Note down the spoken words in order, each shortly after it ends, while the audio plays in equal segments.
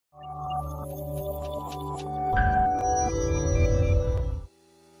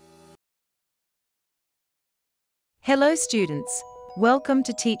Hello students, welcome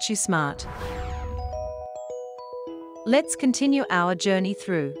to TeachusMart. Let's continue our journey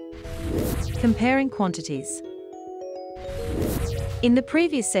through comparing quantities. In the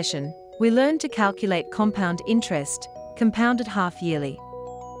previous session, we learned to calculate compound interest, compounded half-yearly.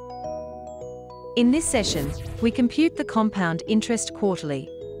 In this session, we compute the compound interest quarterly.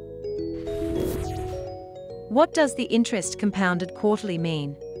 What does the interest compounded quarterly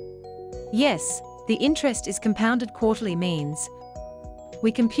mean? Yes, the interest is compounded quarterly means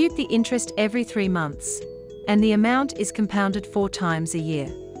we compute the interest every 3 months, and the amount is compounded 4 times a year.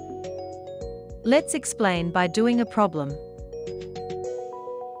 Let's explain by doing a problem.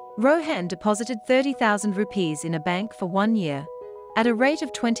 Rohan deposited 30,000 rupees in a bank for 1 year, at a rate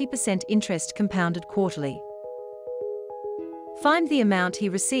of 20% interest compounded quarterly. Find the amount he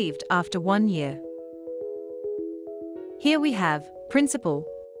received after 1 year. Here we have principal,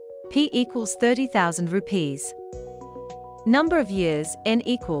 P equals 30,000 rupees. Number of years, N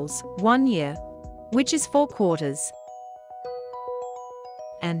equals 1 year, which is 4 quarters.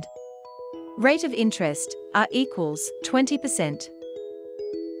 And rate of interest, R equals 20%.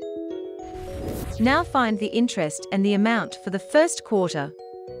 Now find the interest and the amount for the first quarter.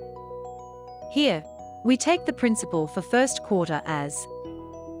 Here, we take the principal for first quarter as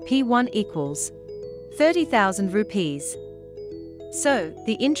P1 equals 30,000 rupees. So,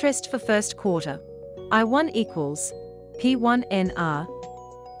 the interest for first quarter, I1 equals P1 NR,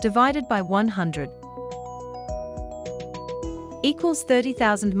 divided by 100, equals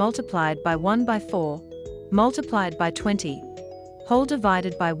 30,000 multiplied by 1 by 4, multiplied by 20, whole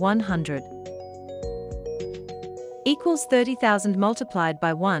divided by 100, equals 30,000 multiplied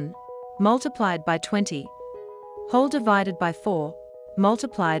by 1, multiplied by 20, whole divided by 4,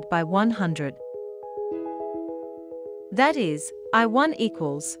 multiplied by 100. That is, I1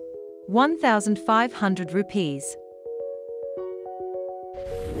 equals 1,500 rupees.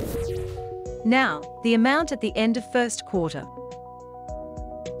 Now, the amount at the end of first quarter.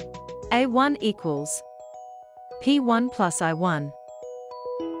 A1 equals P1 plus I1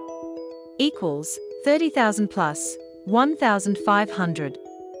 equals 30,000 plus 1,500.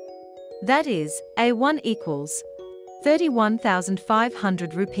 That is, A1 equals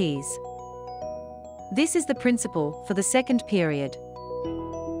 31,500 rupees. This is the principal for the second period.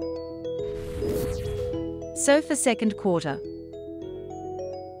 So for second quarter,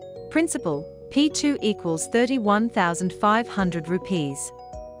 principal, P2 equals 31,500 rupees.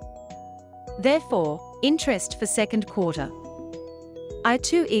 Therefore, interest for second quarter,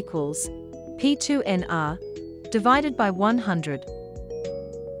 I2 equals P2 NR, divided by 100,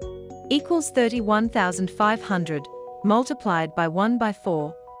 equals 31,500, multiplied by 1 by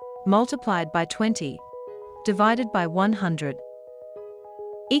 4, multiplied by 20, divided by 100,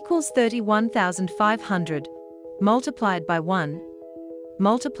 equals 31,500, multiplied by 1,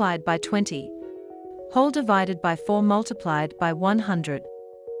 multiplied by 20, whole divided by 4 multiplied by 100.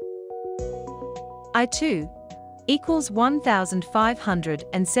 I2 equals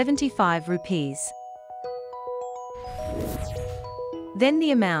 1,575 rupees. Then the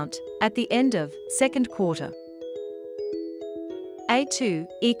amount at the end of second quarter. A2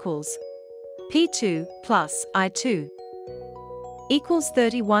 equals P2 plus I2 equals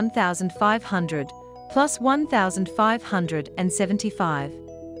 31,500 plus 1,575.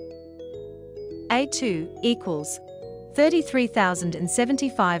 A2 equals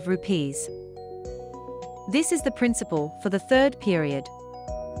 33,075 rupees. This is the principal for the third period.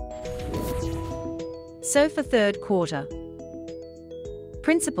 So for third quarter,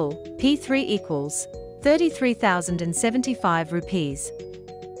 principal, P3 equals 33,075 rupees.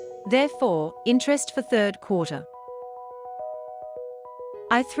 Therefore, interest for third quarter,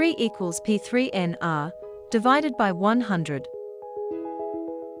 I3 equals P3 NR, divided by 100,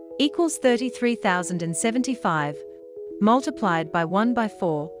 equals 33,075, multiplied by 1 by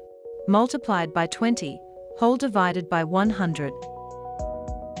 4, multiplied by 20, whole divided by 100,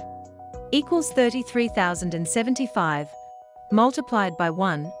 equals 33,075, multiplied by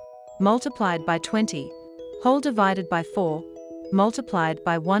 1, multiplied by 20, whole divided by 4, multiplied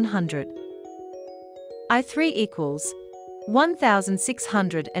by 100. I3 equals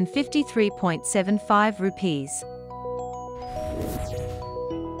 1,653.75 rupees.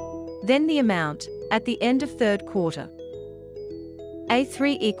 Then the amount at the end of third quarter.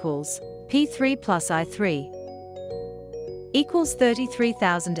 A3 equals P3 plus I3 equals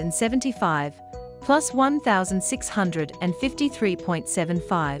 33,075 plus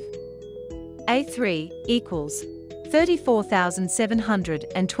 1,653.75. A3 equals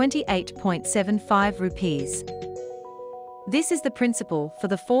 34,728.75 rupees. This is the principal for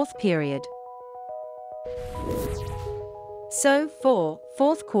the fourth period. So, for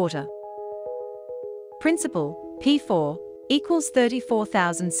fourth quarter, principal, P4, equals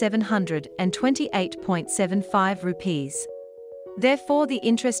 34,728.75 rupees. Therefore the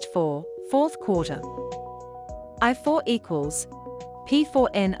interest for fourth quarter, I4 equals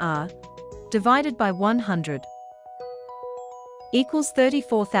P4NR divided by 100 equals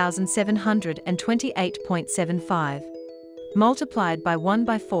 34,728.75 multiplied by 1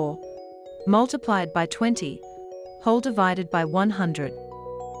 by 4 multiplied by 20 whole divided by 100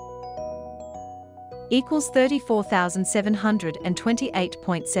 equals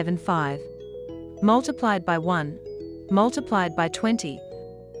 34,728.75 multiplied by 1 multiplied by 20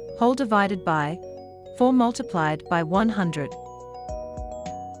 whole divided by 4 multiplied by 100.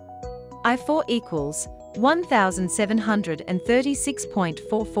 I4 equals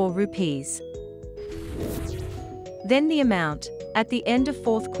 1,736.44 rupees. Then the amount at the end of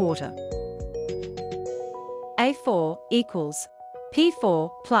fourth quarter. A4 equals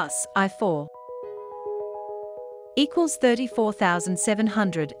P4 plus I4 equals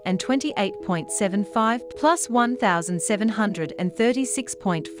 34,728.75 plus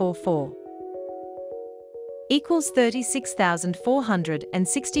 1,736.44 equals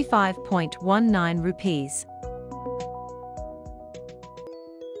 36,465.19 rupees.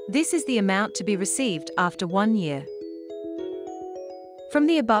 This is the amount to be received after 1 year. From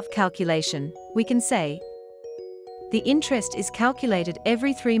the above calculation, we can say the interest is calculated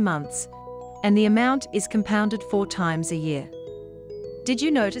every 3 months, and the amount is compounded 4 times a year. Did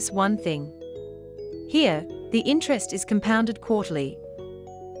you notice one thing? Here, the interest is compounded quarterly,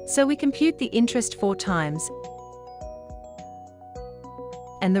 so we compute the interest 4 times,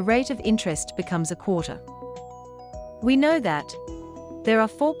 and the rate of interest becomes a quarter. We know that there are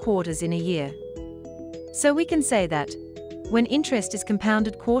 4 quarters in a year, so we can say that when interest is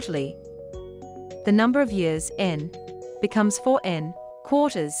compounded quarterly, the number of years, n, becomes 4n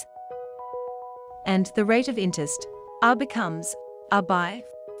quarters, and the rate of interest, r, becomes r by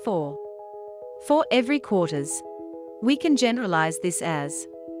 4. For every quarters, we can generalize this as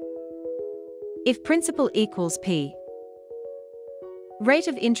if principal equals p, rate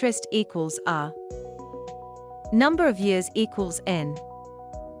of interest equals r, number of years equals n,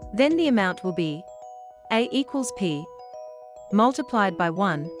 then the amount will be a equals p multiplied by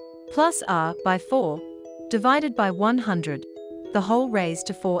 1 plus r by 4 divided by 100, the whole raised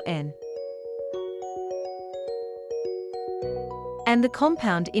to 4n. And the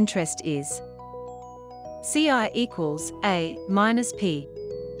compound interest is CI equals a minus p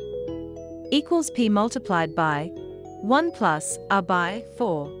equals p multiplied by 1 plus r by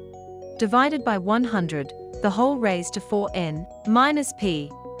 4 divided by 100, the whole raised to 4n minus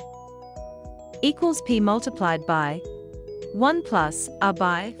p equals p multiplied by 1 plus r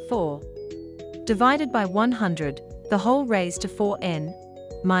by 4 divided by 100, the whole raised to 4n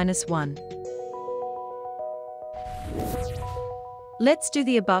minus 1. Let's do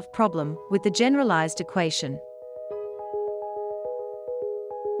the above problem with the generalized equation.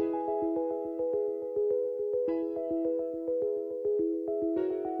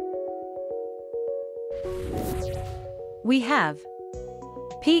 We have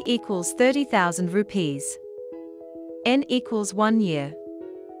P equals 30,000 rupees, N equals 1 year,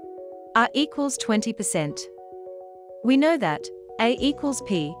 R equals 20%. We know that A equals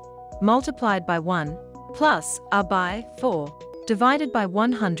P multiplied by 1 plus R by 4 divided by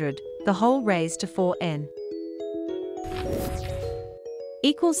 100, the whole raised to 4n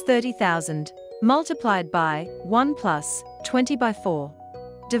equals 30,000 multiplied by 1 plus 20 by 4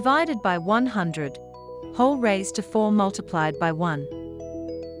 divided by 100, whole raised to 4 multiplied by 1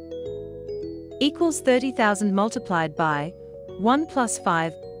 equals 30,000 multiplied by 1 plus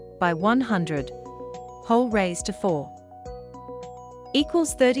 5 by 100, whole raised to 4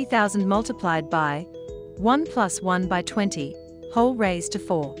 equals 30,000 multiplied by 1 plus 1 by 20, whole raised to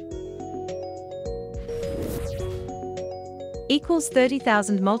 4 equals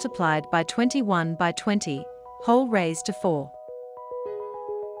 30,000 multiplied by 21 by 20, whole raised to 4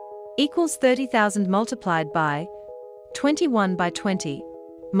 equals 30,000 multiplied by 21 by 20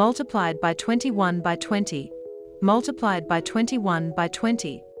 multiplied by 21 by 20 multiplied by 21 by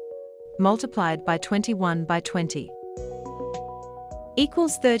 20 multiplied by 21 by 20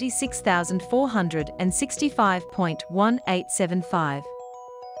 equals 36,465.1875.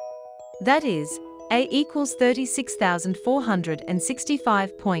 That is, A equals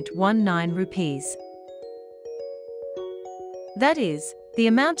 36,465.19 rupees. That is, the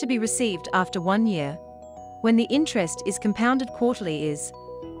amount to be received after 1 year, when the interest is compounded quarterly, is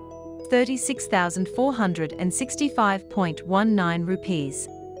 36,465.19 rupees.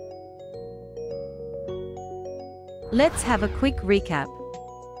 Let's have a quick recap.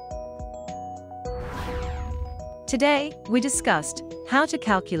 Today, we discussed how to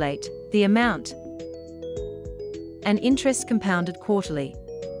calculate the amount and interest compounded quarterly.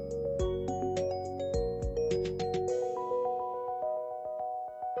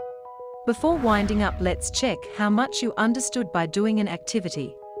 Before winding up, let's check how much you understood by doing an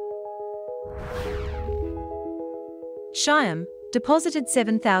activity. Shyam deposited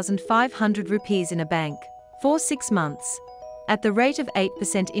 7,500 rupees in a bank for 6 months at the rate of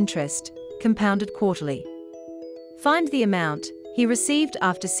 8% interest, compounded quarterly. Find the amount he received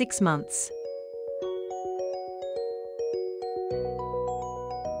after 6 months.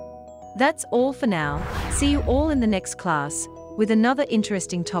 That's all for now. See you all in the next class with another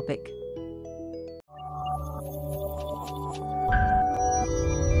interesting topic.